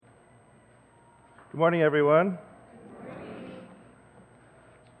Good morning, everyone.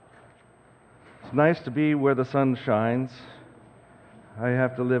 It's nice to be where the sun shines. I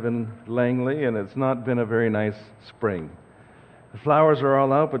have to live in Langley, and it's not been a very nice spring. The flowers are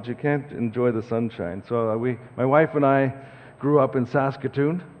all out, but you can't enjoy the sunshine. So my wife and I grew up in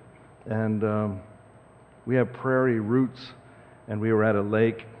Saskatoon, and we have prairie roots, and we were at a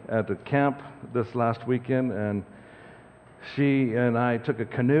lake at a camp this last weekend, and she and I took a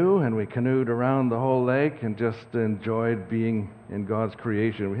canoe, and we canoed around the whole lake and just enjoyed being in God's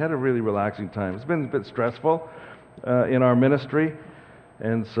creation. We had a really relaxing time. It's been a bit stressful in our ministry,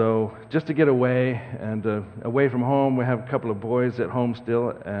 and so just to get away and away from home. We have a couple of boys at home still,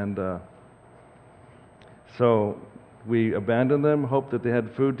 and so we abandoned them, hoped that they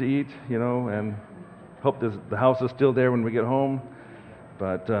had food to eat, and hope the house is still there when we get home.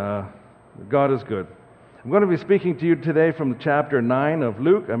 But God is good. I'm going to be speaking to you today from chapter 9 of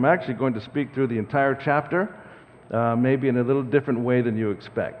Luke. I'm actually going to speak through the entire chapter, maybe in a little different way than you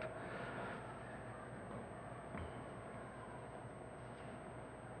expect.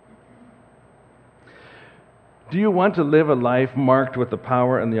 Do you want to live a life marked with the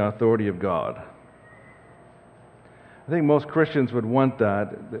power and the authority of God? I think most Christians would want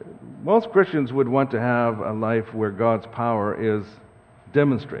that. Most Christians would want to have a life where God's power is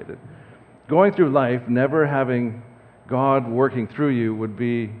demonstrated. Going through life, never having God working through you would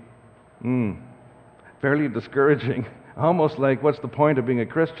be fairly discouraging. Almost like, what's the point of being a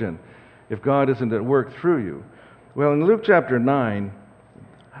Christian if God isn't at work through you? Well, in Luke chapter 9,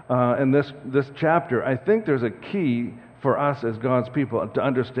 in this chapter, I think there's a key for us as God's people to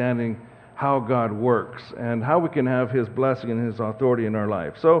understanding how God works and how we can have His blessing and His authority in our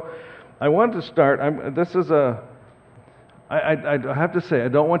life. So I want to start. I have to say, I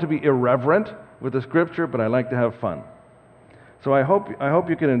don't want to be irreverent with the Scripture, but I like to have fun. So I hope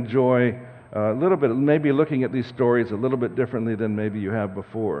you can enjoy a little bit, maybe looking at these stories a little bit differently than maybe you have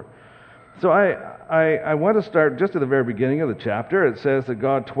before. So I want to start just at the very beginning of the chapter. It says that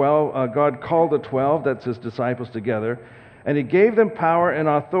God called the 12, that's His disciples, together, and He gave them power and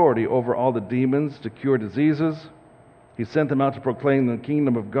authority over all the demons to cure diseases. He sent them out to proclaim the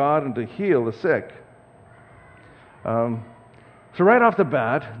kingdom of God and to heal the sick. So right off the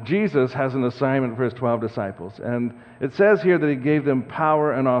bat, Jesus has an assignment for His 12 disciples, and it says here that He gave them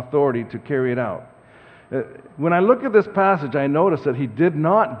power and authority to carry it out. When I look at this passage, I notice that He did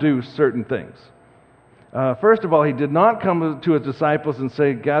not do certain things. First of all, He did not come to His disciples and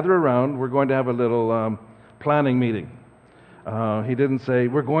say, gather around, we're going to have a little planning meeting. He didn't say,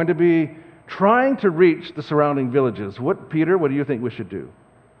 we're going to be trying to reach the surrounding villages. Peter, what do you think we should do?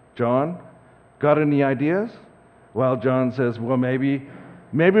 John, got any ideas? Well, John says, well, maybe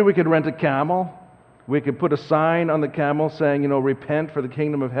we could rent a camel. We could put a sign on the camel saying, repent, for the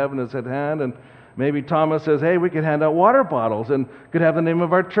kingdom of heaven is at hand. And maybe Thomas says, hey, we could hand out water bottles and could have the name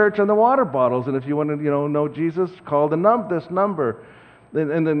of our church on the water bottles. And if you want to, know Jesus, call this number.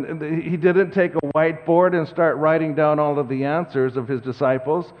 And then he didn't take a whiteboard and start writing down all of the answers of His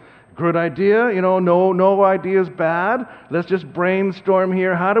disciples. Good idea, no idea is bad. Let's just brainstorm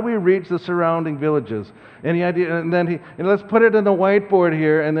here. How do we reach the surrounding villages? Any idea? And then let's put it in the whiteboard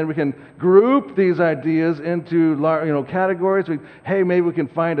here, and then we can group these ideas into categories. Maybe we can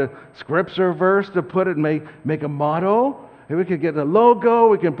find a scripture verse to put it, make a motto. Maybe we could get a logo.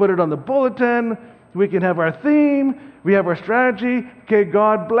 We can put it on the bulletin. We can have our theme. We have our strategy. Okay,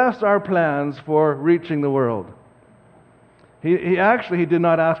 God bless our plans for reaching the world. He did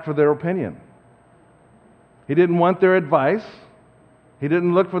not ask for their opinion. He didn't want their advice. He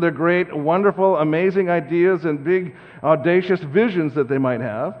didn't look for their great, wonderful, amazing ideas and big, audacious visions that they might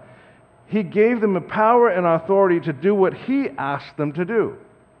have. He gave them the power and authority to do what He asked them to do.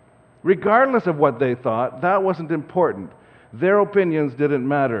 Regardless of what they thought, that wasn't important. Their opinions didn't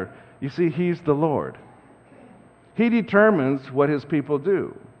matter. You see, He's the Lord. He determines what His people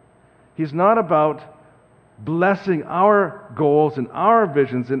do. He's not about blessing our goals and our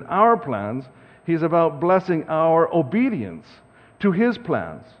visions and our plans. He's about blessing our obedience to His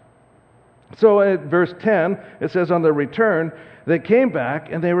plans. So at verse 10, it says, on their return, they came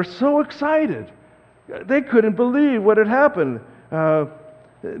back and they were so excited. They couldn't believe what had happened.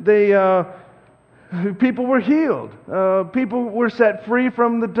 People were healed. People were set free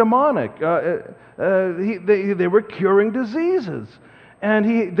from the demonic. They were curing diseases.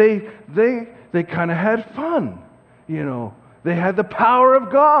 And they kind of had fun, They had the power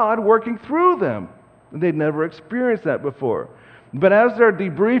of God working through them. They'd never experienced that before. But as they're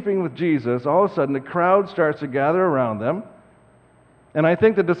debriefing with Jesus, all of a sudden the crowd starts to gather around them. And I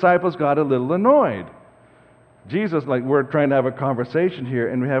think the disciples got a little annoyed. Jesus, like, we're trying to have a conversation here,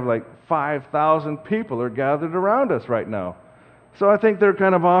 and we have like 5,000 people are gathered around us right now. So I think they're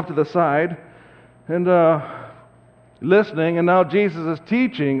kind of off to the side and listening, and now Jesus is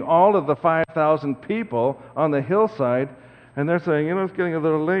teaching all of the 5,000 people on the hillside, and they're saying, it's getting a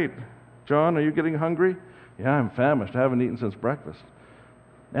little late. John, are you getting hungry? Yeah, I'm famished. I haven't eaten since breakfast.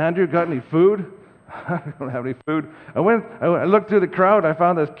 Andrew, got any food? I don't have any food. I looked through the crowd. I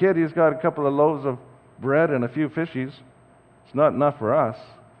found this kid. He's got a couple of loaves of bread and a few fishies. It's not enough for us.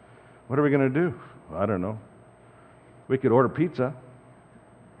 What are we going to do? I don't know. We could order pizza.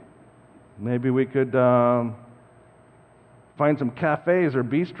 Maybe we could find some cafes or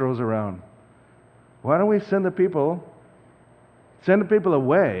bistros around. Why don't we send the people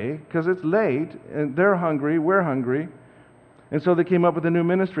away, because it's late and they're hungry, we're hungry. And so they came up with a new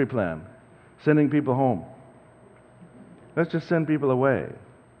ministry plan, sending people home. Let's just send people away.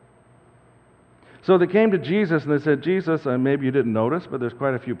 So they came to Jesus and they said, Jesus, maybe you didn't notice, but there's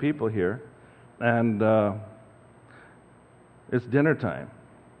quite a few people here, and it's dinner time.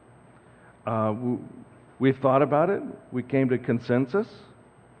 We thought about it. We came to consensus.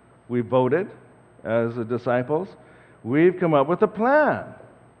 We voted as the disciples. We've come up with a plan.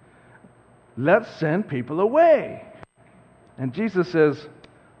 Let's send people away. And Jesus says,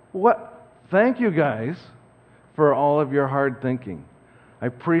 what? Thank you guys for all of your hard thinking. I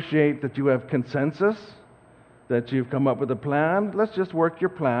appreciate that you have consensus, that you've come up with a plan. Let's just work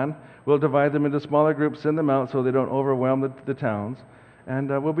your plan. We'll divide them into smaller groups, send them out so they don't overwhelm the towns. And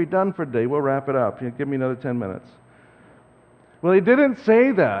we'll be done for today. We'll wrap it up. Give me another 10 minutes. Well, he didn't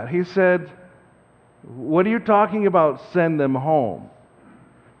say that. He said, what are you talking about, send them home?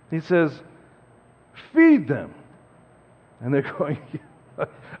 He says, feed them. And they're going,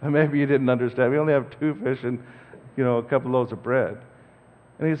 maybe you didn't understand. We only have 2 fish and, a couple loaves of bread.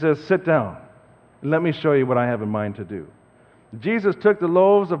 And he says, sit down, and let me show you what I have in mind to do. Jesus took the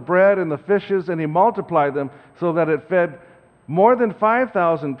loaves of bread and the fishes, and he multiplied them so that it fed more than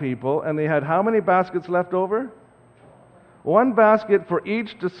 5,000 people, and they had how many baskets left over? 1 basket for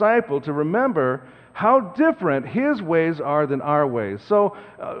each disciple, to remember how different his ways are than our ways. So,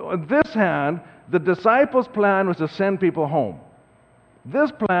 on this hand, the disciples' plan was to send people home. This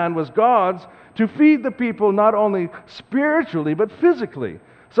plan was God's, to feed the people not only spiritually, but physically.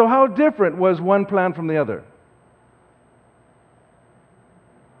 So how different was one plan from the other?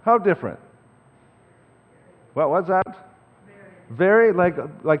 How different? What was that? Very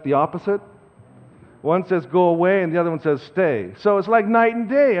like the opposite? One says go away and the other one says stay. So it's like night and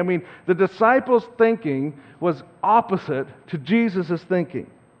day. I mean, the disciples' thinking was opposite to Jesus' thinking.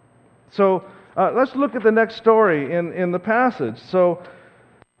 So let's look at the next story in the passage. So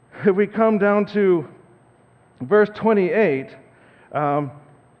if we come down to verse 28,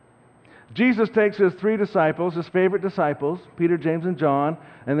 Jesus takes his 3 disciples, his favorite disciples, Peter, James, and John,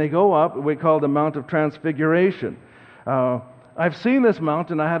 and they go up. We call the Mount of Transfiguration. I've seen this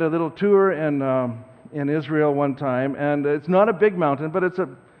mountain. I had a little tour in Israel one time, and it's not a big mountain, but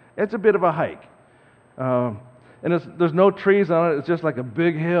it's a bit of a hike. And there's no trees on it. It's just like a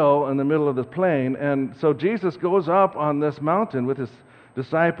big hill in the middle of the plain. And so Jesus goes up on this mountain with his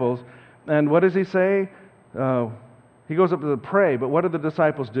disciples, and what does he say? He goes up to pray, but what do the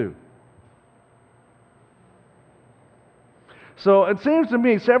disciples do? So it seems to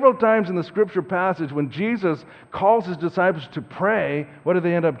me several times in the scripture passage when Jesus calls his disciples to pray, what do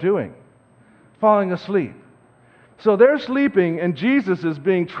they end up doing? Falling asleep. So they're sleeping and Jesus is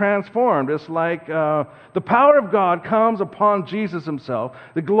being transformed. It's like the power of God comes upon Jesus himself.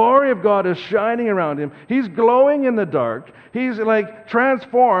 The glory of God is shining around him. He's glowing in the dark. He's like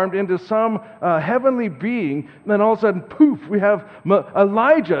transformed into some heavenly being. And then all of a sudden, poof, we have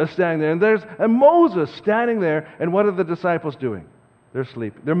Elijah standing there. And there's Moses standing there. And what are the disciples doing? They're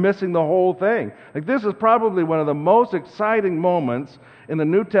sleeping. They're missing the whole thing. Like, this is probably one of the most exciting moments in the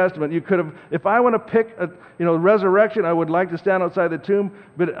New Testament. You could have, if I want to pick a resurrection, I would like to stand outside the tomb,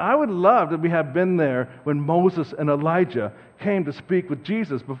 but I would love that we have been there when Moses and Elijah came to speak with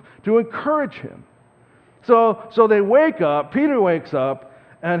Jesus to encourage him. So they wake up, Peter wakes up,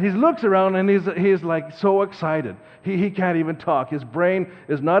 and he looks around and he's like so excited. He can't even talk. His brain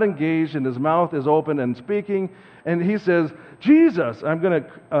is not engaged and his mouth is open and speaking. And he says, Jesus, I'm going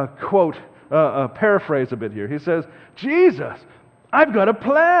to quote, paraphrase a bit here. He says, Jesus, I've got a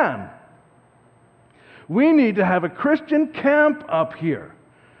plan. We need to have a Christian camp up here.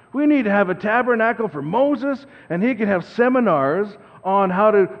 We need to have a tabernacle for Moses, and he can have seminars on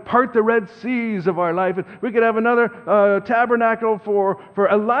how to part the Red Seas of our life. And we could have another tabernacle for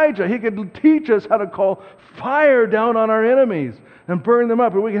Elijah. He could teach us how to call fire down on our enemies. and burn them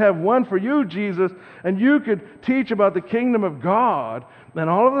up, and we can have one for you, Jesus, and you could teach about the kingdom of God. Then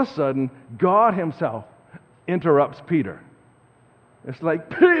all of a sudden, God himself interrupts Peter. It's like,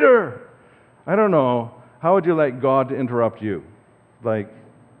 Peter! I don't know. How would you like God to interrupt you?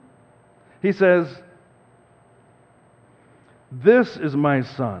 He says, this is my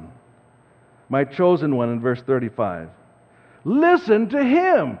son, my chosen one, in verse 35. Listen to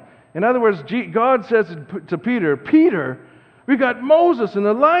him. In other words, God says to Peter, Peter, we got Moses and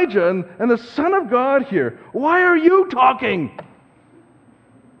Elijah and the Son of God here. Why are you talking?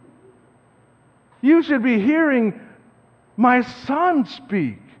 You should be hearing my son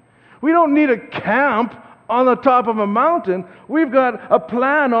speak. We don't need a camp on the top of a mountain. We've got a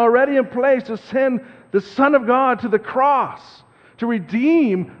plan already in place to send the Son of God to the cross to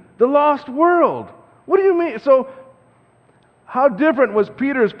redeem the lost world. What do you mean? So, how different was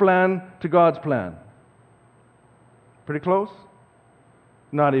Peter's plan to God's plan? Pretty close?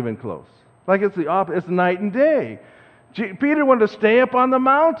 Not even close. Like it's the opposite. It's night and day. Peter wanted to stay up on the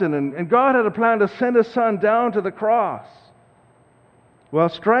mountain, and God had a plan to send his son down to the cross. Well,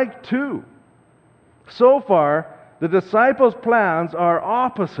 strike two. So far, the disciples' plans are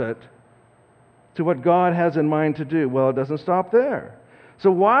opposite to what God has in mind to do. Well, it doesn't stop there.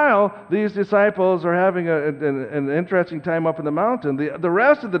 So while these disciples are having an interesting time up in the mountain, the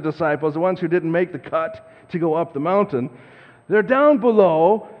rest of the disciples, the ones who didn't make the cut to go up the mountain, they're down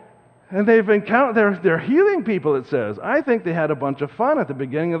below, and they're healing people, it says. I think they had a bunch of fun at the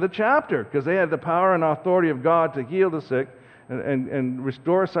beginning of the chapter, because they had the power and authority of God to heal the sick and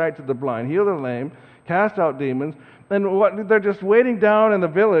restore sight to the blind, heal the lame, cast out demons. And they're just waiting down in the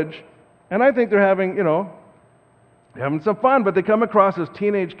village, and I think they're having some fun, but they come across this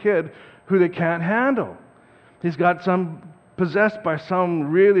teenage kid who they can't handle. He's got possessed by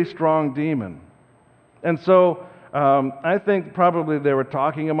some really strong demon. And so I think probably they were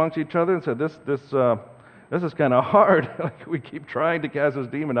talking amongst each other and said, this is kind of hard. Like, we keep trying to cast this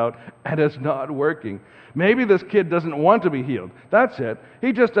demon out, and it's not working. Maybe this kid doesn't want to be healed. That's it.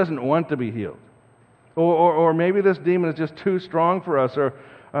 He just doesn't want to be healed. Or maybe this demon is just too strong for us, or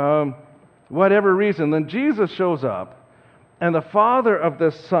whatever reason. Then Jesus shows up, and the father of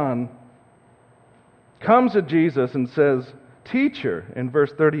this son comes to Jesus and says, Teacher, in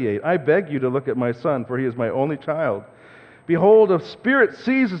verse 38, I beg you to look at my son, for he is my only child. Behold, a spirit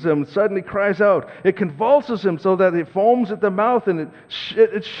seizes him and suddenly cries out. It convulses him so that it foams at the mouth, and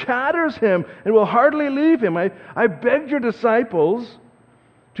it shatters him and will hardly leave him. I begged your disciples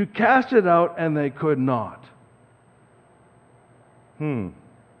to cast it out, and they could not.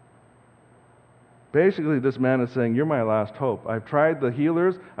 Basically, this man is saying, you're my last hope. I've tried the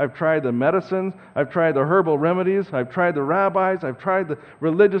healers, I've tried the medicines, I've tried the herbal remedies, I've tried the rabbis, I've tried the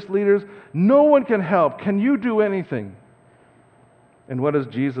religious leaders. No one can help. Can you do anything? And what does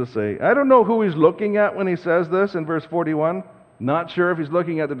Jesus say? I don't know who he's looking at when he says this in verse 41. Not sure if he's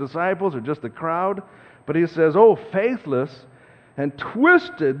looking at the disciples or just the crowd. But he says, oh, faithless and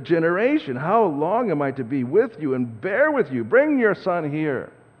twisted generation, how long am I to be with you and bear with you? Bring your son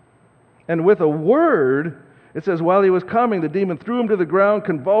here. And with a word, it says, while he was coming, the demon threw him to the ground,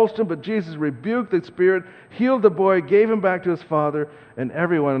 convulsed him, but Jesus rebuked the spirit, healed the boy, gave him back to his father, and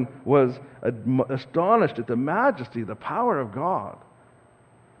everyone was astonished at the majesty, the power of God.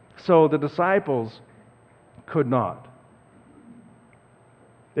 So the disciples could not.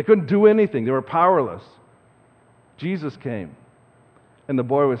 They couldn't do anything. They were powerless. Jesus came, and the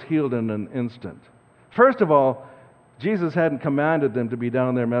boy was healed in an instant. First of all, Jesus hadn't commanded them to be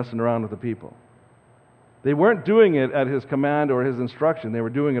down there messing around with the people. They weren't doing it at his command or his instruction. They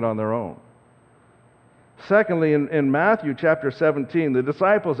were doing it on their own. Secondly, in Matthew chapter 17, the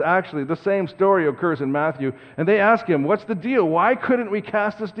disciples actually, the same story occurs in Matthew, and they ask him, what's the deal? Why couldn't we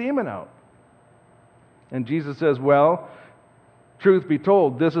cast this demon out? And Jesus says, well, truth be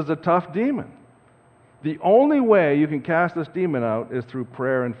told, this is a tough demon. The only way you can cast this demon out is through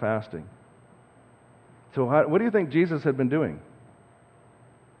prayer and fasting. So what do you think Jesus had been doing?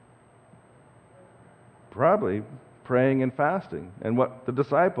 Probably praying and fasting. And what the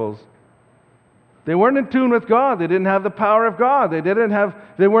disciples, they weren't in tune with God. They didn't have the power of God.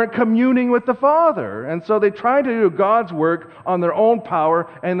 They weren't communing with the Father. And so they tried to do God's work on their own power,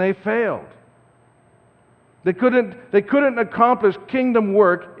 and they failed. They couldn't accomplish kingdom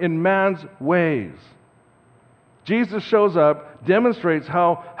work in man's ways. Jesus shows up, demonstrates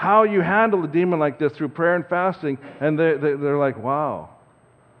how you handle a demon like this through prayer and fasting, and they're like, wow.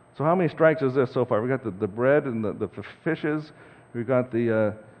 So how many strikes is this so far? We got the bread and the fishes. We got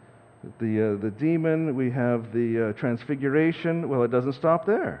the demon. We have the transfiguration. Well, it doesn't stop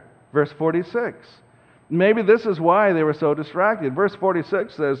there. Verse 46. Maybe this is why they were so distracted. Verse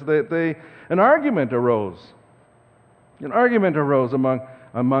 46 says that an argument arose. An argument arose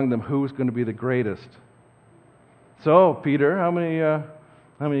among them who was going to be the greatest. So, Peter, how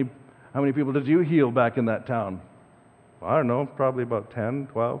many people did you heal back in that town? I don't know, probably about 10,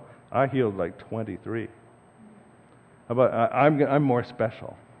 12. I healed like 23. I'm more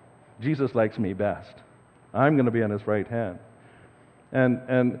special. Jesus likes me best. I'm going to be on his right hand.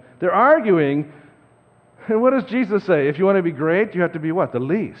 And they're arguing. And what does Jesus say? If you want to be great, you have to be what? The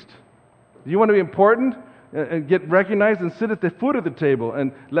least. You want to be important? And get recognized and sit at the foot of the table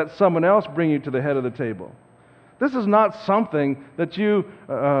and let someone else bring you to the head of the table. This is not something that you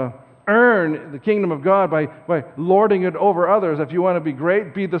earn the kingdom of God by lording it over others. If you want to be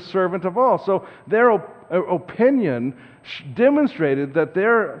great, be the servant of all. So their opinion demonstrated that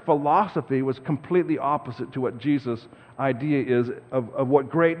their philosophy was completely opposite to what Jesus' idea is of what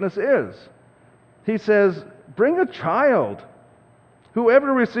greatness is. He says, bring a child.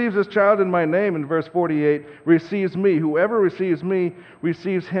 Whoever receives this child in my name, in verse 48, receives me. Whoever receives me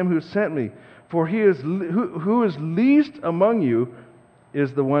receives him who sent me. For he is who is least among you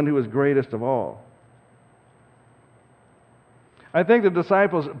is the one who is greatest of all. I think the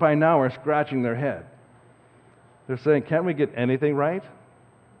disciples by now are scratching their head. They're saying, can't we get anything right?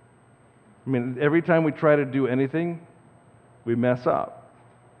 I mean, every time we try to do anything, we mess up.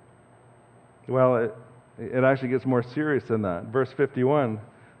 Well, it actually gets more serious than that. Verse 51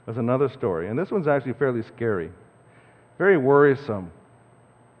 is another story, and this one's actually fairly scary, very worrisome.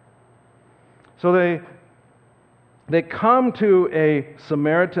 So they come to a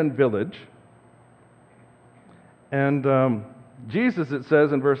Samaritan village, and Jesus, it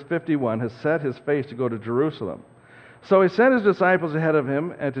says in verse 51, has set his face to go to Jerusalem. So he sent his disciples ahead of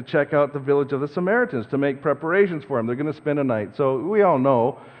him and to check out the village of the Samaritans to make preparations for him. They're going to spend a night. So we all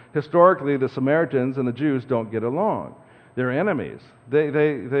know, historically, the Samaritans and the Jews don't get along. They're enemies.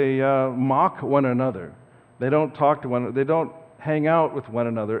 They mock one another. They don't talk to one another. They don't hang out with one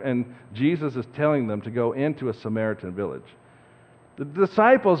another. And Jesus is telling them to go into a Samaritan village. The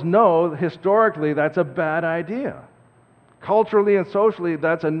disciples know historically that's a bad idea. Culturally and socially,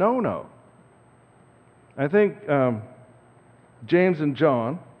 that's a no-no. I think James and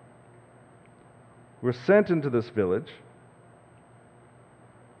John were sent into this village.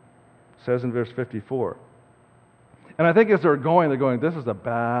 It says in verse 54. And I think as they're going, this is a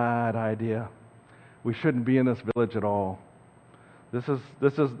bad idea. We shouldn't be in this village at all. This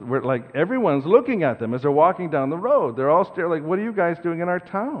is where, like, everyone's looking at them as they're walking down the road. They're all staring like, what are you guys doing in our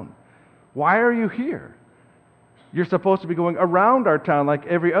town? Why are you here? You're supposed to be going around our town like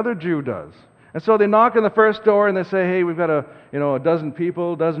every other Jew does. And so they knock on the first door and they say, hey, we've got a dozen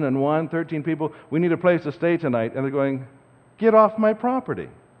people, 13 people. We need a place to stay tonight. And they're going, get off my property.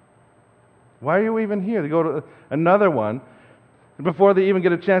 Why are you even here? They go to another one. And before they even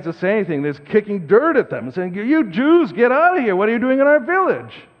get a chance to say anything, they're kicking dirt at them and saying, you Jews, get out of here. What are you doing in our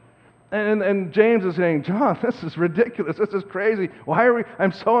village? And James is saying, John, this is ridiculous. This is crazy. Why are we?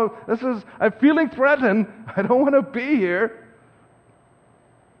 I'm feeling threatened. I don't want to be here.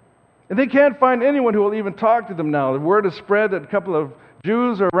 And they can't find anyone who will even talk to them now. The word has spread that a couple of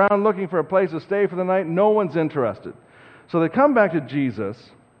Jews are around looking for a place to stay for the night. No one's interested. So they come back to Jesus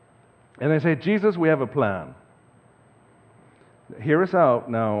and they say, Jesus, we have a plan. Hear us out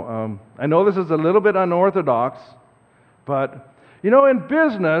now. I know this is a little bit unorthodox, but in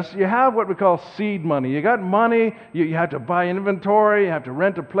business, you have what we call seed money. You got money, you have to buy inventory, you have to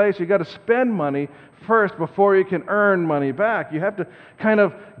rent a place, you got to spend money first before you can earn money back. You have to kind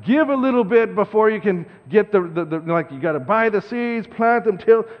of give a little bit before you can get like you got to buy the seeds, plant them,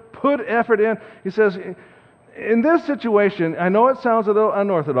 put effort in. He says, in this situation, I know it sounds a little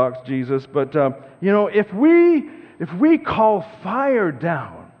unorthodox, Jesus, but if we call fire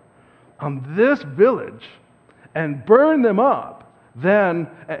down on this village and burn them up, then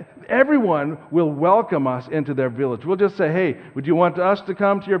everyone will welcome us into their village. We'll just say, hey, would you want us to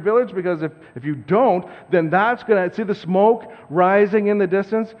come to your village? Because if you don't, then that's going to, see the smoke rising in the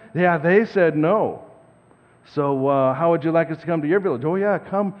distance? Yeah, they said no. So how would you like us to come to your village? Oh yeah,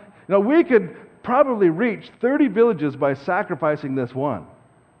 come. We could probably reach 30 villages by sacrificing this one.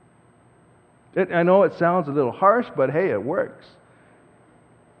 I know it sounds a little harsh, but hey, it works.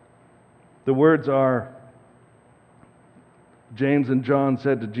 The words are, James and John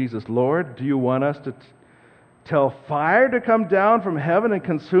said to Jesus, Lord, do you want us to tell fire to come down from heaven and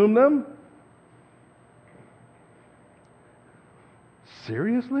consume them?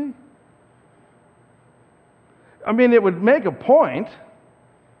 Seriously? I mean, it would make a point.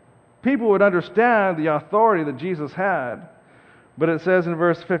 People would understand the authority that Jesus had. But it says in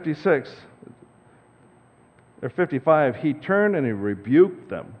verse 56, or 55, he turned and he rebuked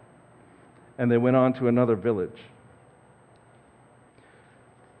them, and they went on to another village.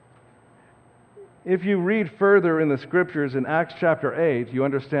 If you read further in the scriptures in Acts chapter 8, you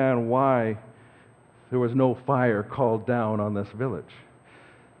understand why there was no fire called down on this village.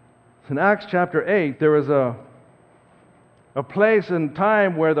 In Acts chapter 8, there was a place and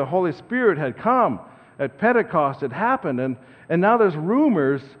time where the Holy Spirit had come. At Pentecost it happened, and now there's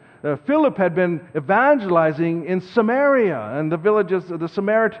rumors. Philip had been evangelizing in Samaria and the villages of the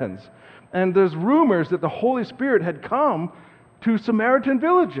Samaritans. And there's rumors that the Holy Spirit had come to Samaritan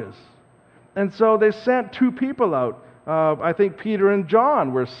villages. And so they sent two people out. I think Peter and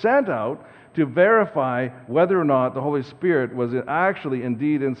John were sent out to verify whether or not the Holy Spirit was actually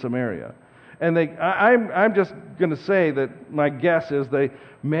indeed in Samaria. And I'm just going to say that my guess is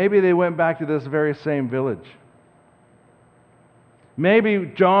maybe they went back to this very same village.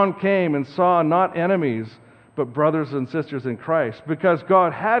 Maybe John came and saw not enemies, but brothers and sisters in Christ, because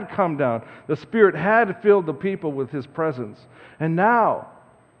God had come down. The Spirit had filled the people with His presence. And now,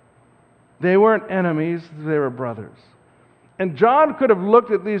 they weren't enemies, they were brothers. And John could have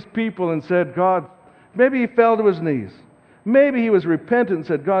looked at these people and said, God, maybe he fell to his knees. Maybe he was repentant and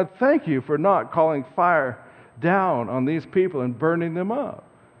said, God, thank you for not calling fire down on these people and burning them up.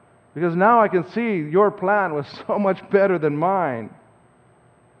 Because now I can see your plan was so much better than mine.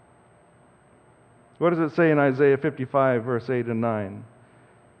 What does it say in Isaiah 55, verse 8 and 9?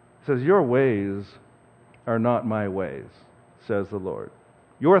 It says, your ways are not my ways, says the Lord.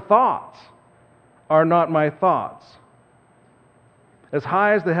 Your thoughts are not my thoughts. As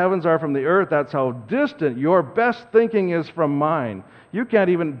high as the heavens are from the earth, that's how distant your best thinking is from mine. You can't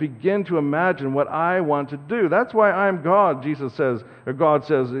even begin to imagine what I want to do. That's why I'm God, Jesus says, or God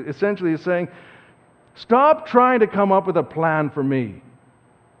says. Essentially, He's saying, stop trying to come up with a plan for me,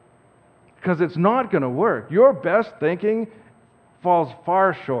 because it's not going to work. Your best thinking falls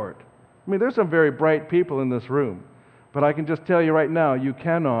far short. I mean, there's some very bright people in this room, but I can just tell you right now, you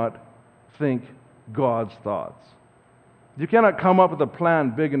cannot think God's thoughts. You cannot come up with a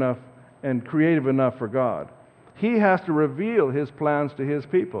plan big enough and creative enough for God. He has to reveal His plans to His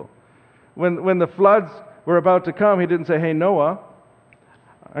people. When the floods were about to come, He didn't say, hey, Noah,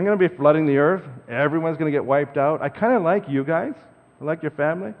 I'm going to be flooding the earth. Everyone's going to get wiped out. I kind of like you guys. I like your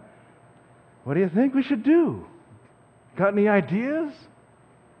family. What do you think we should do? Got any ideas?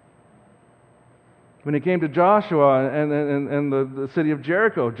 When He came to Joshua and the city of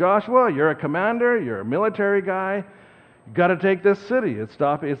Jericho, Joshua, you're a commander, you're a military guy. You've got to take this city. It's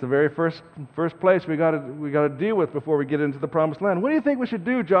the very first place we got to deal with before we get into the promised land. What do you think we should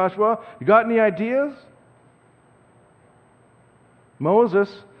do, Joshua? You got any ideas?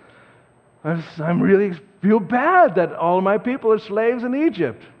 Moses, I really feel bad that all of my people are slaves in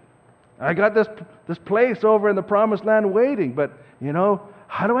Egypt. I got this place over in the promised land waiting, but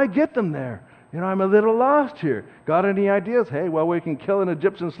how do I get them there? I'm a little lost here. Got any ideas? Hey, well, we can kill an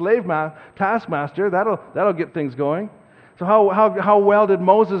Egyptian slave taskmaster. That'll get things going. So how well did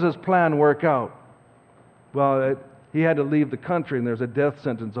Moses' plan work out? Well, he had to leave the country, and there's a death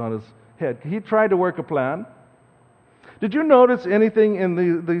sentence on his head. He tried to work a plan. Did you notice anything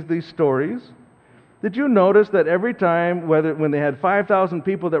in these stories? Did you notice that every time, when they had 5,000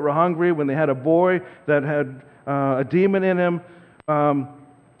 people that were hungry, when they had a boy that had a demon in him,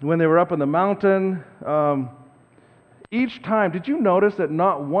 when they were up on the mountain, each time, did you notice that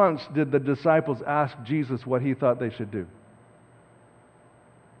not once did the disciples ask Jesus what He thought they should do?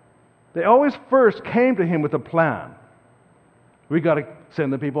 They always first came to Him with a plan. We got to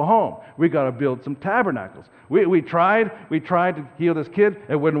send the people home. We got to build some tabernacles. We tried to heal this kid.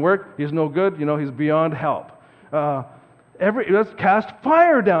 It wouldn't work. He's no good. He's beyond help. Let's cast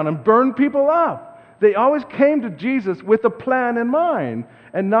fire down and burn people up. They always came to Jesus with a plan in mind.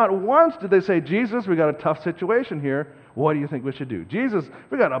 And not once did they say, Jesus, we got a tough situation here. What do you think we should do? Jesus,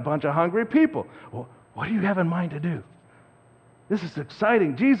 we got a bunch of hungry people. Well, what do you have in mind to do? This is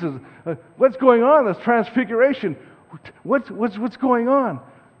exciting. Jesus, what's going on? This transfiguration. What's going on?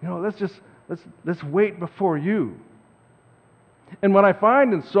 Let's wait before you. And what I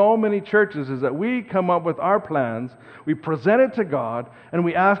find in so many churches is that we come up with our plans, we present it to God, and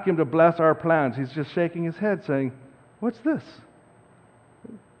we ask Him to bless our plans. He's just shaking His head saying, what's this?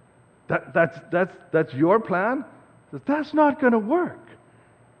 That's your plan? That's not going to work.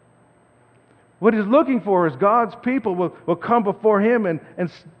 What He's looking for is God's people will come before Him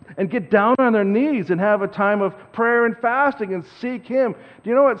and get down on their knees and have a time of prayer and fasting and seek Him. Do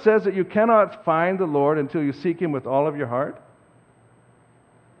you know it says that you cannot find the Lord until you seek Him with all of your heart?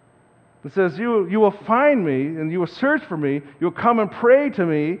 It says you will find me and you will search for me. You will come and pray to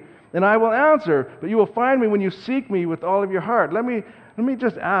me and I will answer, but you will find me when you seek me with all of your heart. Let me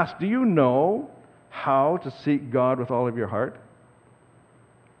just ask, do you know how to seek God with all of your heart?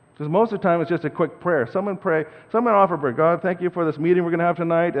 Because most of the time it's just a quick prayer. Someone offer prayer. God, thank you for this meeting we're going to have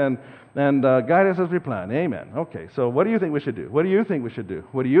tonight, and guide us as we plan. Amen. Okay, so what do you think we should do? What do you think we should do?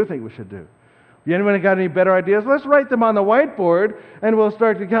 What do you think we should do? Anyone got any better ideas? Let's write them on the whiteboard, and we'll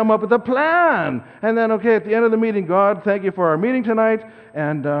start to come up with a plan. And then, okay, at the end of the meeting, God, thank you for our meeting tonight,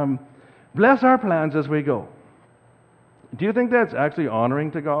 and bless our plans as we go. Do you think that's actually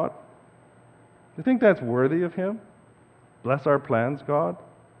honoring to God? Do you think that's worthy of Him? Bless our plans, God?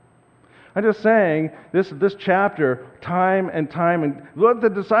 I'm just saying, this chapter, time and what the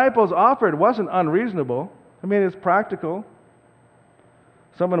disciples offered wasn't unreasonable. I mean, it's practical.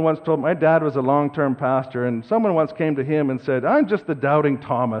 Someone once told me, my dad was a long-term pastor, and someone once came to him and said, I'm just the doubting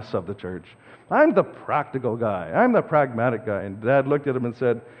Thomas of the church. I'm the practical guy. I'm the pragmatic guy. And Dad looked at him and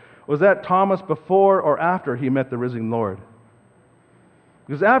said, was that Thomas before or after he met the risen Lord?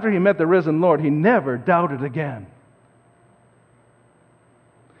 Because after he met the risen Lord, he never doubted again.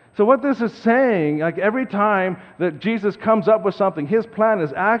 So what this is saying, like every time that Jesus comes up with something, His plan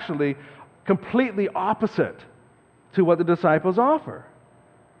is actually completely opposite to what the disciples offer.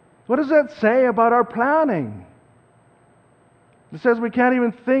 What does that say about our planning? It says we can't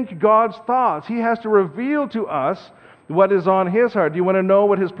even think God's thoughts. He has to reveal to us what is on His heart. Do you want to know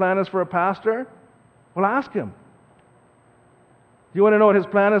what His plan is for a pastor? Well, ask him. Do you want to know what His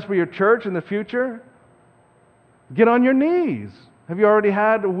plan is for your church in the future? Get on your knees. Have you already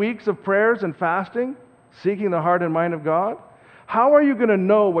had weeks of prayers and fasting, seeking the heart and mind of God? How are you going to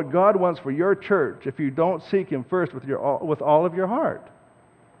know what God wants for your church if you don't seek Him first with all of your heart?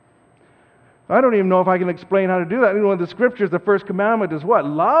 I don't even know if I can explain how to do that. You know, in the Scriptures, the first commandment is what?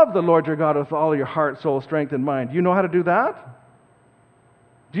 Love the Lord your God with all your heart, soul, strength, and mind. Do you know how to do that?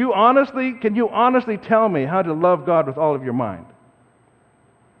 Can you honestly tell me how to love God with all of your mind?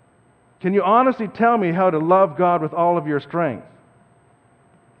 Can you honestly tell me how to love God with all of your strength?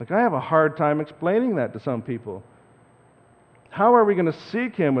 Like, I have a hard time explaining that to some people. How are we going to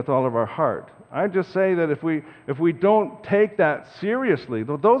seek Him with all of our heart? I just say that if we don't take that seriously,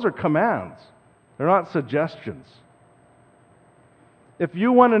 those are commands. They're not suggestions. If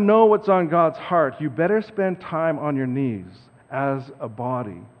you want to know what's on God's heart, you better spend time on your knees as a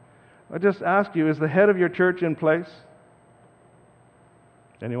body. I just ask you, is the head of your church in place?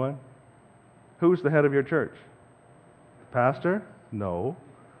 Anyone? Who's the head of your church? Pastor? No.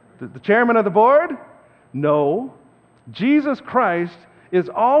 The chairman of the board? No. Jesus Christ is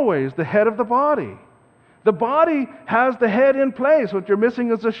always the head of the body. The body has the head in place. What you're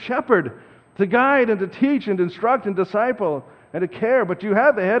missing is a shepherd to guide and to teach and instruct and disciple and to care. But you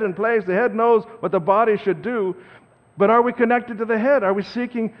have the head in place. The head knows what the body should do. But are we connected to the head? Are we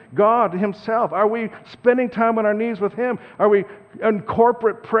seeking God Himself? Are we spending time on our knees with Him? Are we in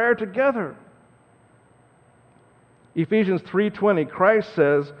corporate prayer together? Ephesians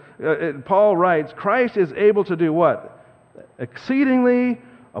 3:20, Paul writes, Christ is able to do what? Exceedingly,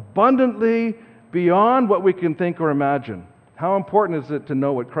 abundantly, beyond what we can think or imagine. How important is it to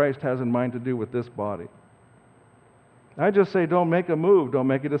know what Christ has in mind to do with this body? I just say don't make a move, don't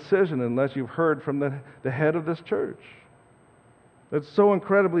make a decision unless you've heard from the head of this church. That's so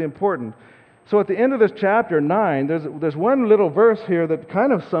incredibly important. So at the end of this chapter 9, there's one little verse here that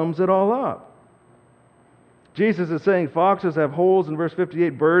kind of sums it all up. Jesus is saying, foxes have holes, in verse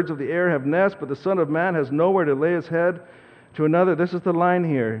 58, birds of the air have nests, but the Son of Man has nowhere to lay His head. To another, this is the line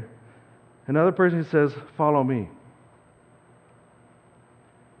here. Another person says, follow me.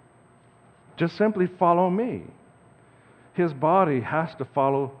 Just simply follow me. His body has to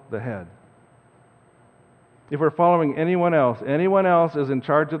follow the head. If we're following anyone else is in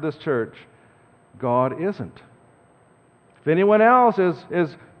charge of this church, God isn't. If anyone else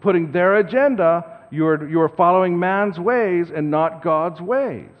is putting their agenda, you're following man's ways and not God's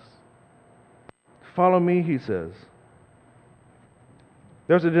ways. Follow me, He says.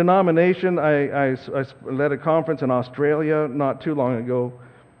 There's a denomination, I led a conference in Australia not too long ago,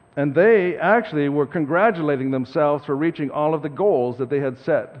 and they actually were congratulating themselves for reaching all of the goals that they had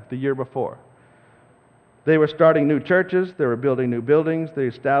set the year before. They were starting new churches, they were building new buildings, they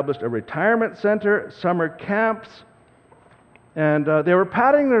established a retirement center, summer camps, and they were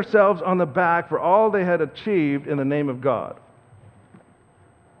patting themselves on the back for all they had achieved in the name of God.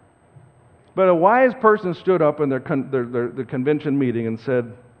 But a wise person stood up in their convention meeting and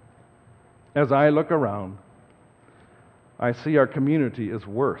said, as I look around, I see our community is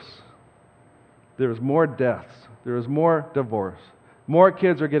worse. There's more deaths. There is more divorce. More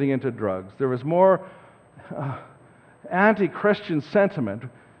kids are getting into drugs. There is more anti-Christian sentiment.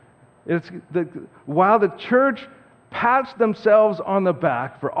 While the church pats themselves on the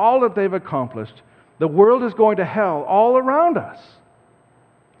back for all that they've accomplished, the world is going to hell all around us.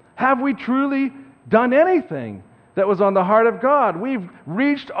 Have we truly done anything that was on the heart of God? We've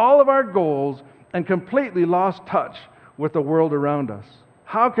reached all of our goals and completely lost touch with the world around us.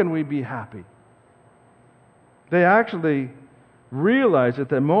 How can we be happy? They actually realized at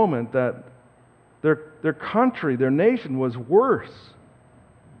that moment that their country, their nation was worse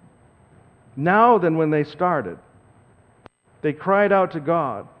now than when they started. They cried out to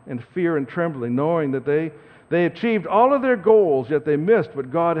God in fear and trembling, knowing that they achieved all of their goals, yet they missed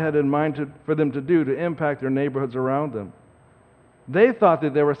what God had in mind for them to do to impact their neighborhoods around them. They thought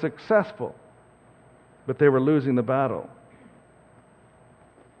that they were successful, but they were losing the battle.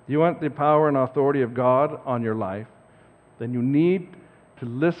 You want the power and authority of God on your life, then you need to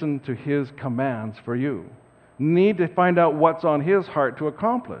listen to His commands for you. You need to find out what's on His heart to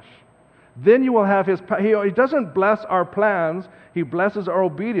accomplish. Then you will have His power. He doesn't bless our plans, He blesses our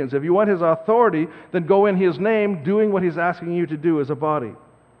obedience. If you want His authority, then go in His name, doing what He's asking you to do as a body.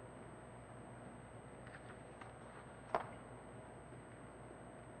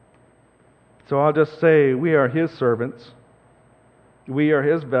 So I'll just say, we are His servants. We are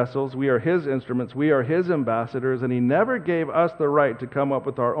His vessels. We are His instruments. We are His ambassadors. And He never gave us the right to come up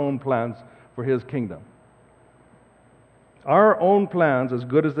with our own plans for His kingdom. Our own plans, as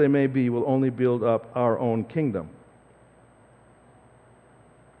good as they may be, will only build up our own kingdom.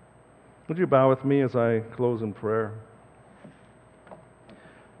 Would you bow with me as I close in prayer?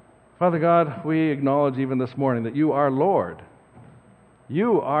 Father God, we acknowledge even this morning that You are Lord.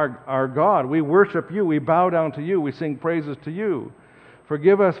 You are our God. We worship You. We bow down to You. We sing praises to You.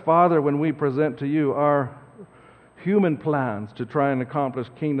 Forgive us, Father, when we present to You our human plans to try and accomplish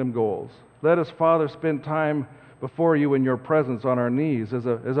kingdom goals. Let us, Father, spend time before You in Your presence on our knees as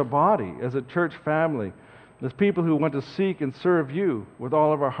a body, as a church family, as people who want to seek and serve You with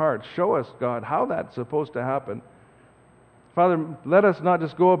all of our hearts. Show us, God, how that's supposed to happen. Father, let us not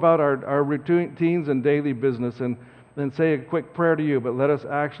just go about our routines and daily business and say a quick prayer to You, but let us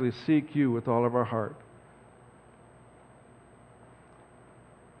actually seek You with all of our heart.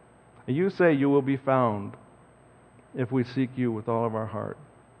 And You say You will be found if we seek You with all of our heart.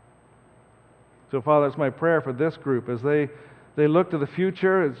 So, Father, it's my prayer for this group as they look to the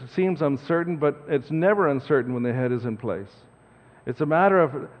future. It seems uncertain, but it's never uncertain when the head is in place. It's a matter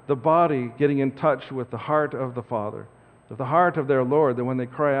of the body getting in touch with the heart of the Father, with the heart of their Lord, that when they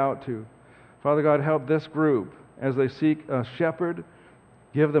cry out to. Father God, help this group as they seek a shepherd.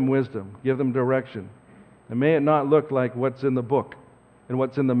 Give them wisdom, give them direction. And may it not look like what's in the book and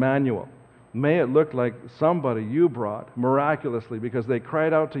what's in the manual. May it look like somebody You brought miraculously because they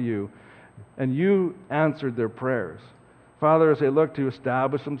cried out to You and You answered their prayers. Father, as they look to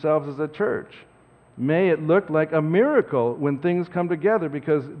establish themselves as a church, may it look like a miracle when things come together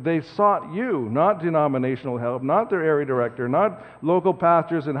because they sought You, not denominational help, not their area director, not local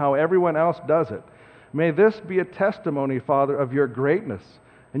pastors and how everyone else does it. May this be a testimony, Father, of Your greatness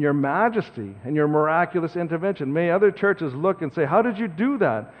and Your majesty and Your miraculous intervention. May other churches look and say, how did You do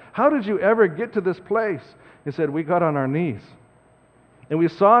that? How did You ever get to this place? He said, we got on our knees. And we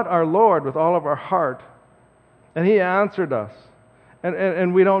sought our Lord with all of our heart. And He answered us.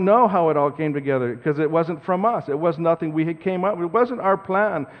 And we don't know how it all came together because it wasn't from us. It was nothing we had came up with. It wasn't our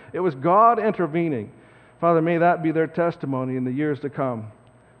plan. It was God intervening. Father, may that be their testimony in the years to come.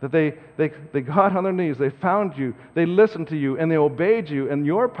 That they got on their knees, they found You, they listened to You, and they obeyed You, and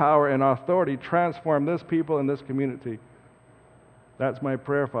Your power and authority transformed this people and this community. That's my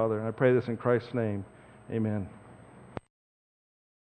prayer, Father, and I pray this in Christ's name. Amen.